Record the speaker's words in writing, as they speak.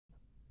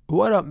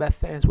What up, Mets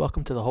fans?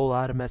 Welcome to the Whole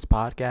Lot of Mets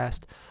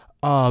podcast.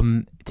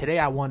 Today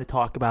I want to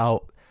talk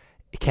about,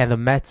 can the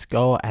Mets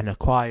go and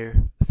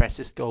acquire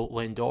Francisco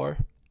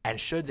Lindor, and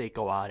should they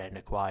go out and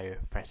acquire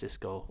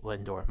Francisco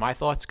Lindor? My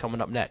thoughts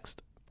coming up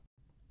next.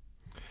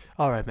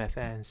 All right, Mets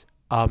fans.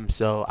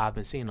 So I've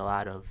been seeing a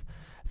lot of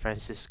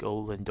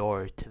Francisco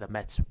Lindor to the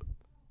Mets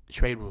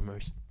trade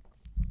rumors,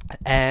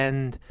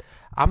 and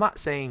I'm not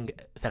saying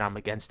that I'm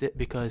against it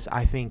because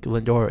I think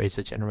Lindor is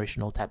a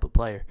generational type of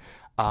player.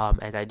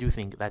 And I do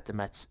think that the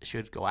Mets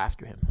should go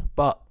after him.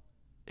 But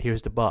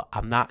here's the but.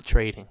 I'm not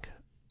trading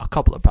a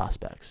couple of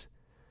prospects.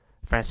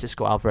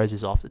 Francisco Alvarez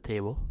is off the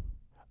table.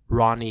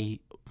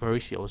 Ronnie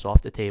Mauricio is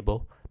off the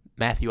table.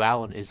 Matthew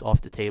Allen is off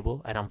the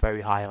table. And I'm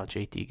very high on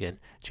Jay Teagan.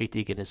 Jay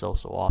Teagan is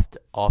also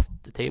off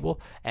the table.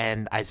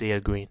 And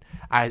Isaiah Green.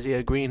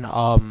 Isaiah Green,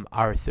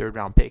 our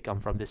third-round pick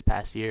from this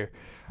past year.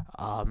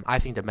 I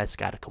think the Mets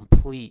got a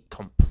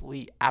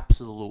complete,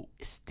 absolute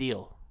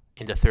steal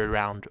in the third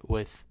round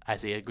with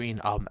Isaiah Green.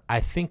 I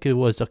think it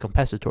was a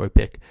compensatory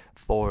pick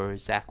for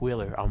Zach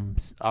Wheeler.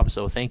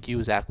 So thank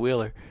you, Zach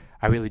Wheeler.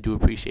 I really do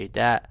appreciate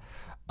that.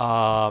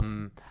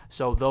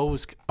 So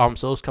those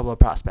couple of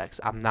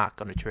prospects, I'm not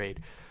gonna trade.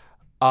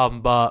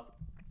 But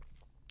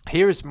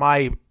here's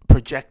my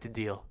projected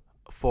deal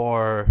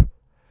for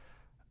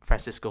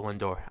Francisco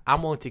Lindor.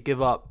 I'm willing to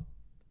give up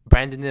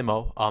Brandon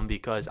Nimmo,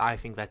 because I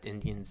think that the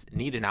Indians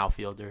need an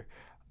outfielder.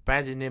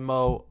 Brandon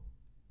Nimmo,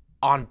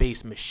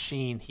 on-base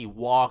machine. He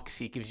walks.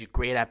 He gives you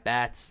great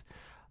at-bats.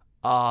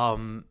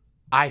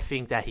 I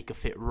think that he could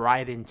fit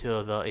right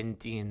into the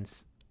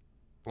Indians'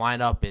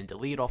 lineup in the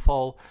leadoff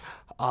hole.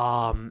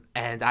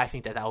 And I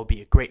think that would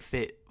be a great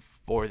fit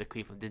for the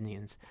Cleveland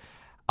Indians.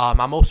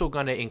 I'm also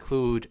going to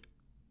include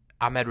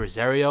Amed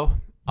Rosario,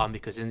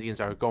 because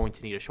Indians are going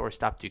to need a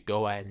shortstop to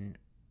go and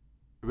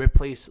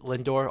replace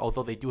Lindor,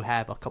 although they do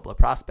have a couple of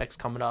prospects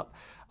coming up.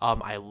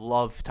 I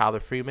love Tyler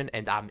Freeman,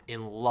 and I'm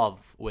in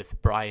love with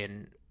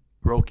Brian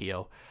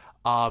Rocchio.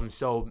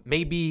 So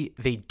maybe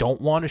they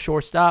don't want a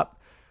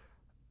shortstop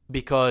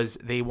because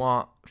they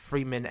want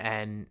Freeman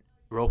and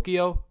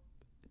Rocchio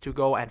to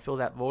go and fill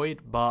that void,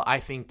 but I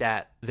think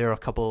that they're a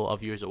couple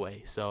of years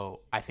away.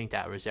 So I think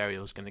that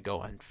Rosario is going to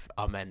go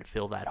and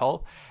fill that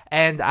hole.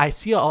 And I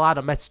see a lot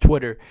of Mets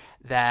Twitter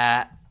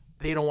that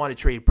they don't want to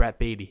trade Brett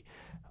Baty.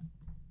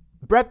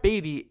 Brett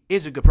Baty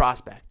is a good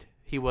prospect.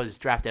 He was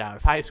drafted out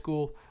of high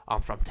school.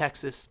 From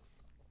Texas,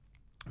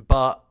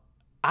 but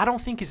I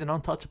don't think he's an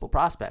untouchable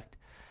prospect.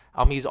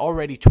 He's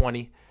already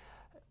 20.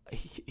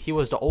 He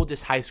was the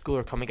oldest high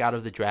schooler coming out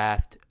of the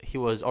draft. He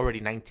was already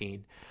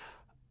 19.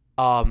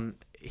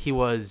 He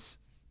was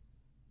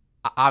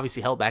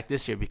obviously held back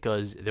this year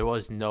because there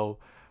was no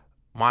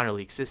minor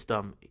league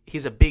system.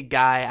 He's a big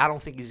guy. I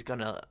don't think he's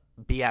going to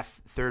be at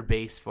third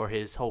base for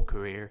his whole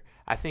career.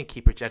 I think he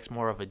projects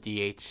more of a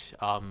DH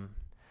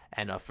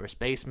and a first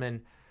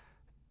baseman.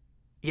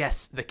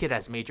 Yes, the kid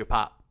has major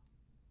pop.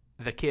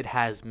 The kid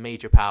has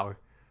major power.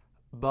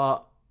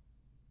 But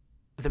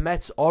the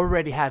Mets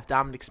already have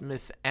Dominic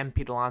Smith and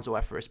Pete Alonso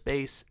at first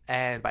base.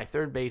 And by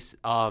third base,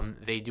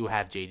 they do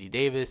have J.D.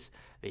 Davis.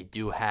 They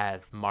do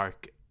have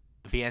Mark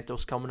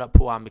Vientos coming up,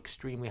 who I'm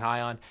extremely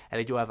high on. And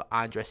they do have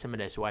Andres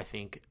Gimenez, who I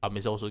think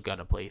is also going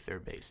to play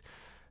third base.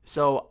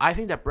 So I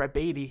think that Brett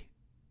Baty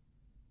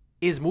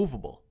is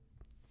movable.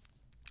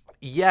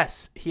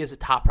 Yes, he is a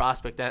top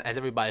prospect. And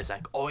everybody's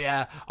like, oh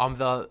yeah,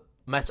 the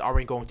Mets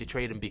aren't going to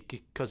trade him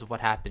because of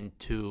what happened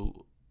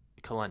to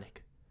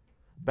Kelenic.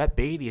 Brett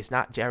Baty is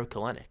not Jared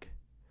Kelenic.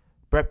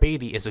 Brett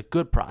Baty is a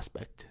good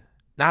prospect,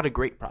 not a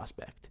great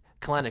prospect.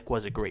 Kelenic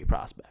was a great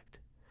prospect.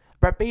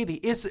 Brett Baty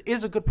is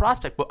a good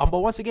prospect, but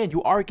once again,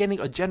 you are getting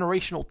a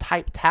generational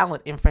type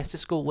talent in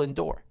Francisco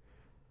Lindor.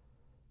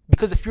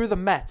 Because if you're the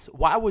Mets,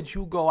 why would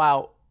you go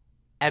out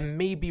and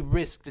maybe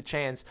risk the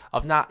chance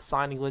of not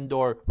signing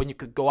Lindor when you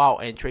could go out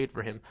and trade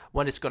for him,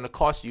 when it's going to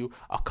cost you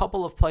a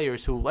couple of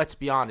players who, let's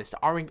be honest,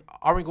 aren't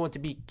going to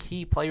be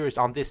key players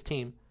on this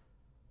team,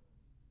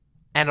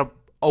 and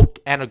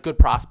a good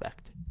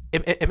prospect?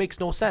 It makes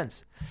no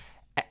sense.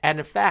 And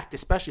in fact,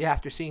 especially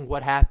after seeing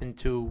what happened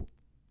to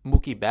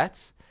Mookie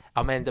Betts,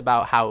 and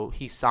about how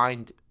he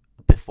signed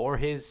before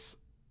his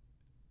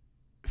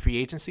free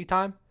agency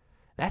time,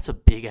 that's a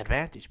big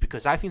advantage,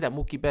 because I think that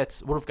Mookie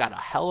Betts would have got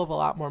a hell of a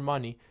lot more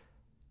money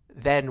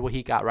than what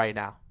he got right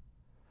now.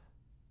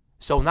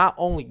 So not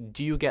only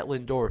do you get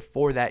Lindor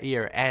for that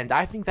year, and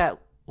I think that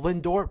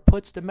Lindor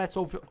puts the Mets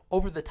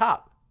over the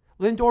top.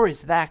 Lindor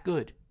is that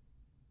good.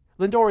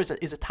 Lindor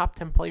is a top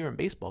 10 player in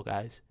baseball,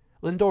 guys.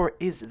 Lindor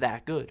is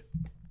that good.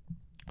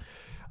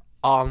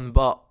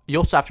 But you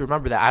also have to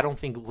remember that I don't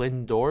think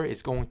Lindor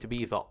is going to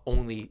be the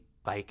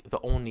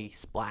only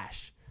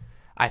splash.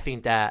 I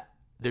think that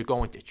they're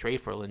going to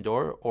trade for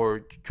Lindor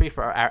or trade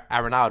for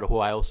Arenado, who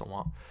I also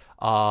want.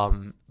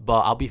 But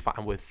I'll be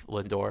fine with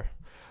Lindor.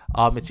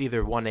 It's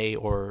either 1A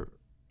or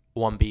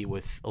 1B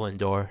with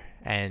Lindor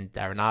and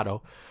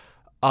Arenado.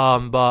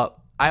 But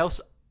I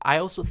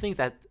also think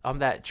that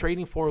that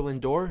trading for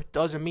Lindor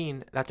doesn't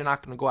mean that they're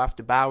not going to go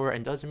after Bauer,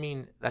 and doesn't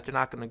mean that they're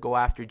not going to go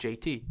after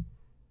JT.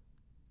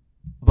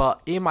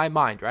 But in my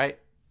mind, right,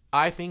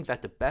 I think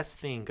that the best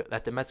thing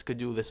that the Mets could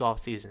do this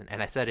offseason,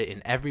 and I said it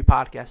in every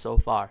podcast so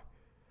far,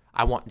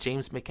 I want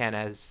James McCann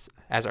as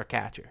our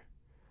catcher.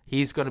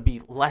 He's going to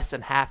be less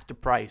than half the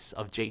price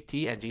of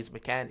JT, and James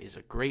McCann is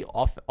a great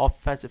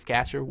offensive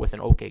catcher with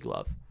an okay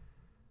glove.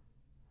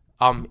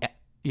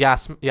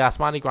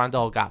 Yasmani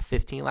Grandal got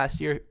 15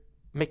 last year.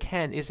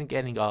 McCann isn't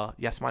getting a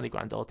Yasmani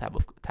Grandal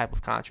type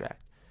of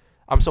contract.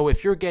 So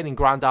if you're getting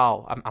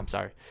Grandal,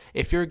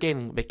 if you're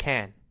getting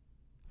McCann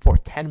for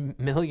 $10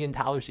 million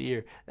a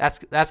year, that's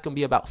going to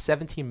be about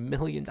 $17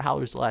 million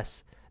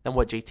less than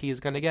what JT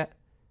is going to get.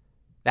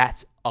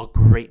 That's a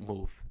great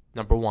move,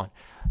 number one.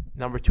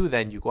 Number two,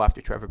 then you go after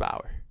Trevor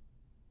Bauer.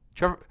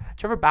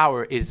 Trevor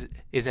Bauer is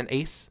an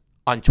ace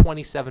on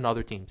 27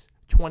 other teams.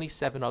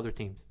 27 other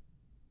teams.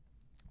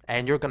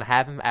 And you're going to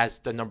have him as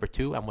the number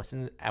two. And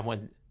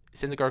when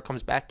Syndergaard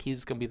comes back,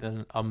 he's going to be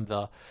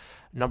the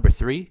number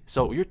three.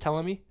 So you're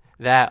telling me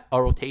that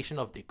a rotation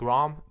of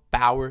DeGrom,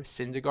 Bauer,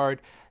 Syndergaard,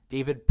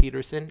 David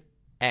Peterson,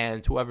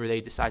 and whoever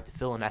they decide to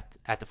fill in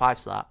at the 5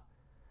 slot,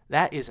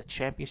 that is a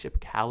championship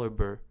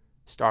caliber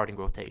starting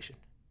rotation.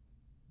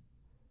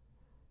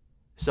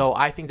 So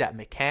I think that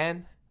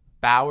McCann,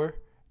 Bauer,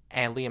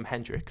 and Liam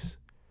Hendriks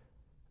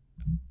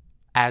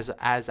as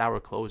our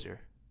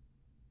closer,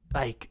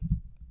 like,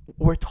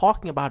 we're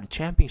talking about a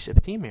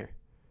championship team here.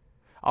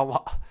 A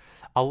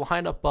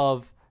lineup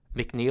of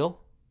McNeil,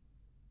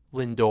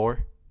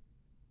 Lindor,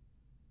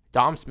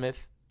 Dom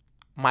Smith,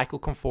 Michael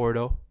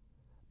Conforto,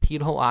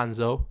 Pete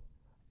Alonso,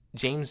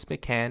 James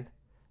McCann,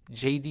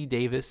 J.D.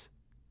 Davis.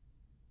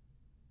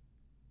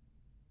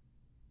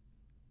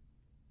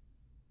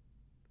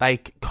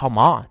 Like, come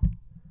on.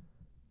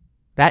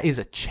 That is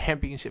a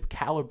championship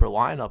caliber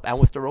lineup. And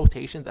with the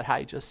rotation that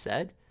I just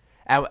said,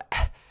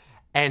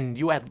 and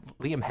you add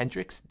Liam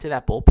Hendriks to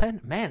that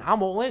bullpen, man,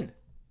 I'm all in.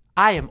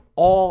 I am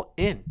all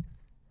in.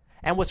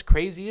 And what's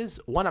crazy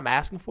is what I'm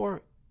asking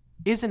for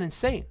isn't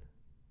insane.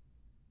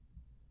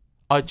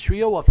 A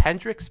trio of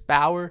Hendriks,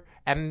 Bauer,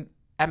 and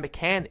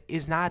McCann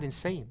is not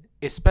insane,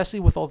 especially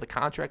with all the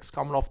contracts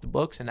coming off the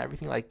books and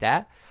everything like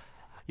that.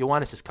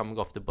 Yoenis is coming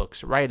off the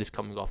books. Wright is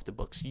coming off the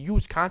books.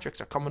 Huge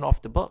contracts are coming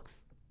off the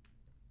books.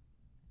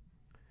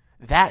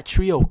 That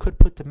trio could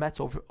put the Mets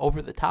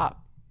over the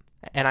top.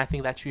 And I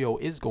think that trio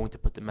is going to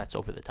put the Mets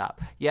over the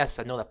top. Yes,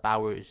 I know that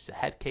Bauer is a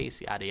head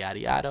case, yada, yada,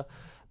 yada.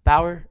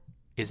 Bauer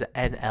is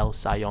an NL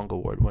Cy Young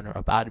Award winner,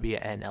 about to be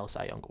an NL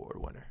Cy Young Award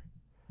winner.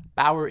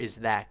 Bauer is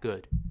that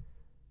good.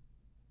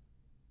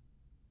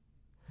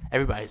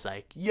 Everybody's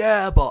like,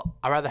 yeah, but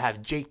I'd rather have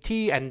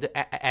JT and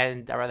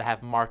I'd rather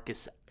have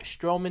Marcus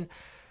Stroman.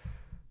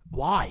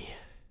 Why?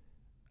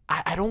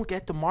 I don't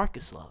get the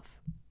Marcus love.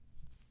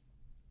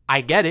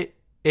 I get it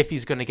if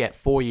he's going to get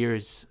 4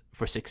 years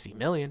for $60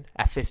 million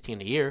at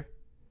 $15 a year.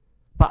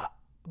 But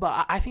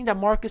I think that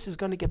Marcus is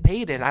going to get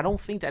paid, and I don't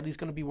think that he's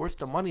going to be worth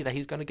the money that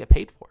he's going to get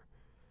paid for.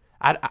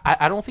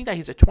 I don't think that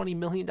he's a $20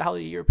 million a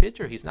year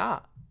pitcher. He's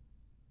not.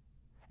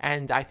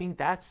 And I think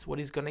that's what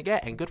he's going to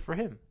get, and good for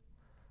him.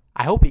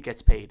 I hope he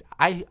gets paid.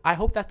 I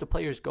hope that the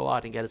players go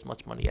out and get as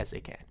much money as they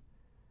can.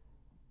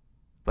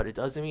 But it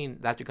doesn't mean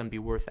that they're going to be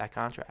worth that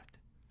contract.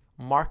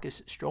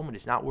 Marcus Stroman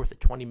is not worth a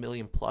 $20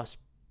 million plus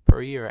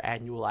per year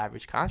annual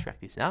average contract.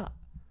 He's not.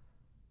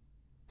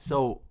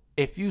 So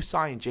if you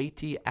sign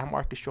JT and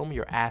Marcus Stroman,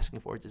 you're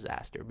asking for a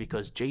disaster,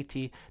 because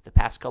JT, the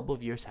past couple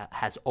of years,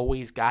 has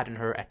always gotten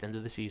hurt at the end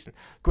of the season.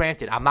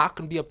 Granted, I'm not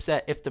going to be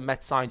upset if the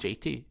Mets sign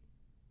JT.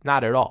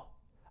 Not at all.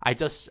 I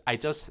just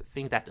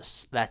think that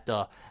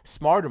the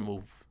smarter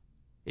move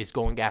is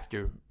going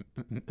after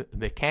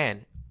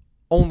McCann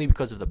only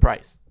because of the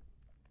price.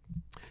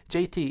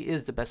 JT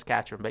is the best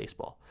catcher in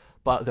baseball,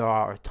 but there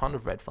are a ton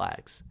of red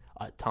flags.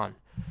 A ton.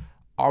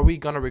 Are we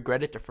going to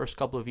regret it the first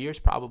couple of years?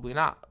 Probably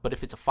not. But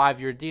if it's a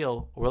 5-year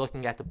deal, we're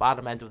looking at the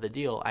bottom end of the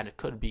deal, and it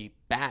could be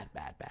bad.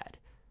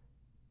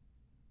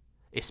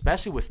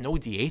 Especially with no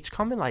DH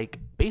coming. Like,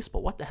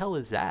 baseball, what the hell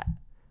is that?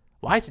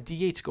 Why is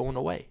the DH going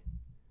away?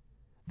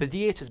 The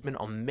DH has been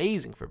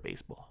amazing for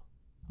baseball.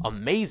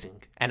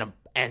 Amazing. And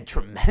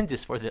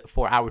tremendous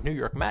for our New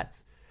York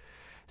Mets.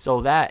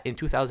 So that in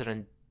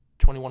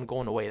 2021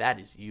 going away, that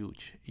is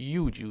huge.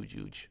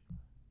 Huge.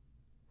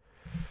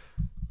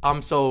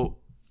 So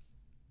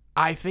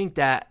I think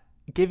that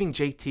giving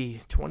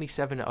JT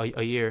 $27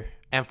 a year,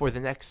 and for the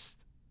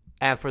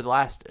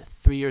last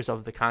 3 years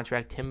of the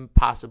contract, him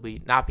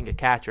possibly not being a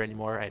catcher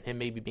anymore, and him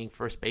maybe being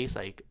first base,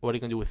 like, what are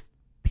you going to do with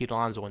Pete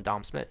Alonso and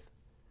Dom Smith?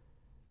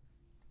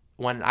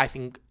 When I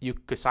think you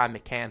could sign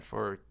McCann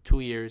for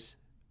 2 years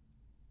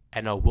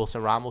and a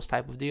Wilson Ramos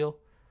type of deal,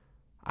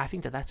 I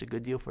think that that's a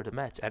good deal for the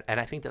Mets. And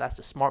I think that that's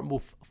a smart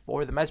move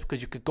for the Mets,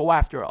 because you could go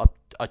after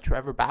a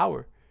Trevor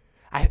Bauer.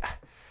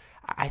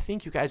 I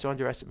think you guys are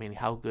underestimating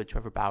how good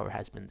Trevor Bauer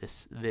has been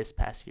this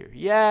past year.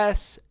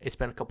 Yes, it's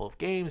been a couple of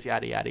games,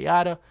 yada, yada,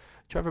 yada.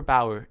 Trevor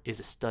Bauer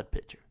is a stud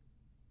pitcher.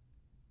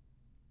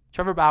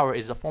 Trevor Bauer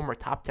is a former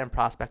top 10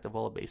 prospect of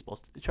all of baseball.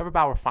 Trevor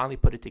Bauer finally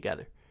put it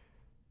together.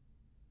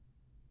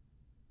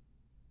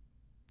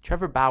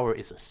 Trevor Bauer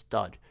is a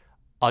stud.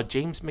 a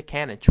James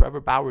McCann and Trevor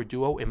Bauer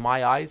duo, in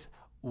my eyes,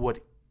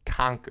 would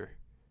conquer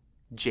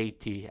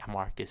JT and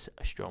Marcus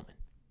Stroman.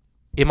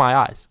 In my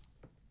eyes.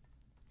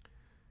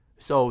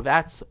 So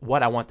that's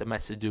what I want the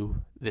Mets to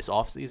do this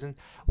offseason.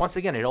 Once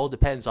again, it all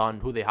depends on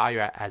who they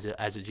hire as a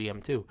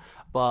GM too.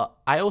 But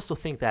I also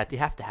think that they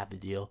have to have the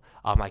deal,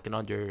 like an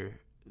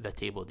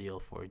under-the-table deal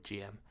for a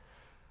GM.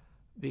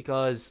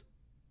 Because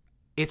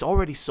it's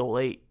already so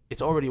late.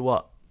 It's already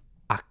what?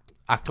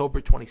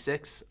 October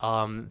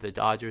 26th. The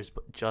Dodgers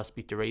just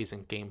beat the Rays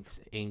in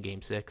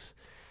game 6.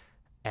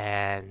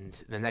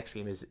 And the next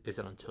game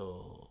isn't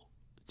until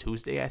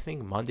Tuesday, I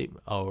think, Monday,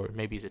 or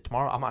maybe is it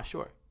tomorrow? I'm not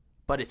sure.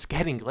 But it's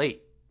getting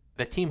late.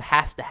 The team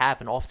has to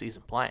have an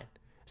offseason plan.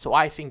 So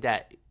I think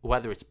that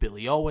whether it's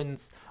Billy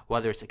Owens,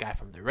 whether it's a guy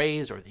from the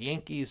Rays or the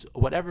Yankees,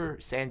 whatever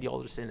Sandy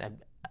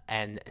Alderson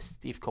and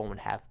Steve Cohen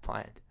have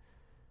planned,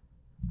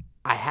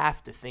 I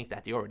have to think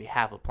that they already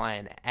have a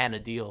plan and a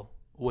deal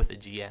with a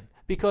GM.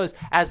 Because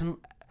as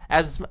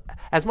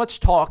much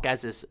talk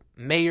as this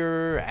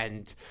mayor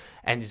and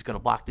he's going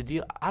to block the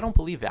deal, I don't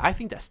believe it. I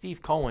think that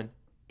Steve Cohen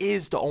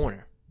is the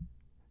owner.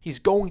 He's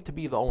going to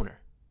be the owner.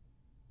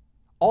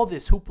 All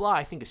this hoopla,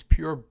 I think, is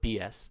pure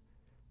BS.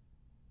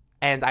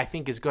 And I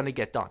think is going to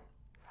get done.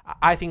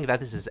 I think that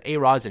this is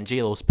A-Rod's and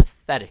J-Lo's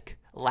pathetic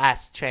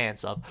last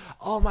chance of,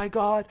 oh my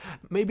God,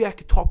 maybe I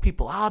could talk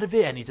people out of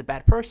it and he's a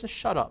bad person.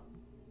 Shut up.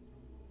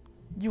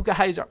 You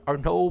guys are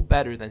no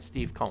better than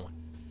Steve Cohen.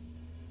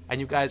 And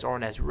you guys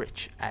aren't as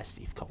rich as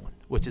Steve Cohen,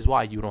 which is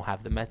why you don't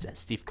have the Mets, and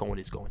Steve Cohen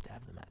is going to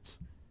have the Mets.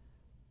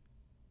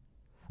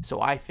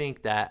 So I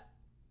think that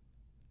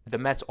the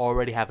Mets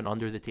already have an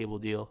under-the-table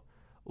deal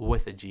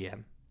with a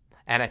GM.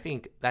 And I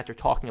think that they're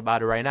talking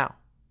about it right now.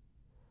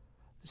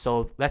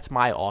 So that's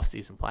my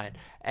offseason plan.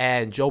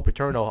 And Joe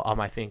Paterno,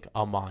 I think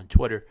on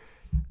Twitter,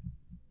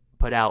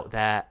 put out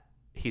that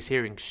he's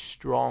hearing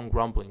strong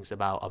grumblings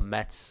about a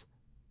Mets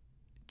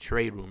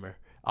trade rumor,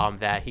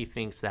 that he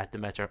thinks that the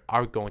Mets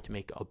are going to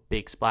make a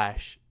big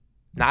splash,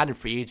 not in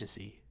free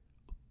agency,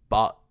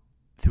 but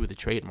through the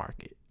trade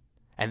market.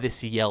 And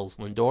this he yells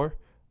Lindor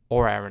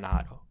or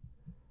Arenado.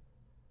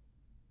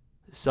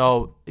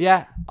 So,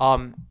 yeah,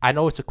 I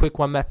know it's a quick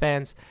one, Met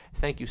fans.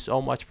 Thank you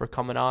so much for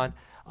coming on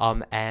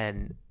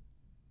and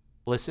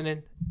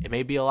listening. It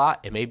may be a lot,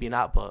 it may be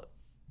not, but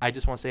I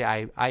just want to say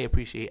I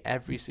appreciate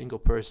every single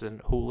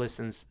person who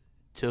listens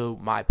to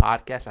my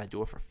podcast. I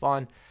do it for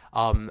fun.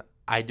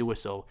 I do it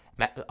so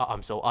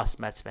us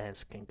Mets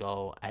fans can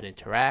go and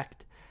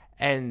interact,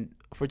 and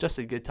for just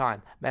a good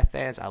time. Met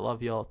fans, I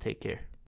love y'all. Take care.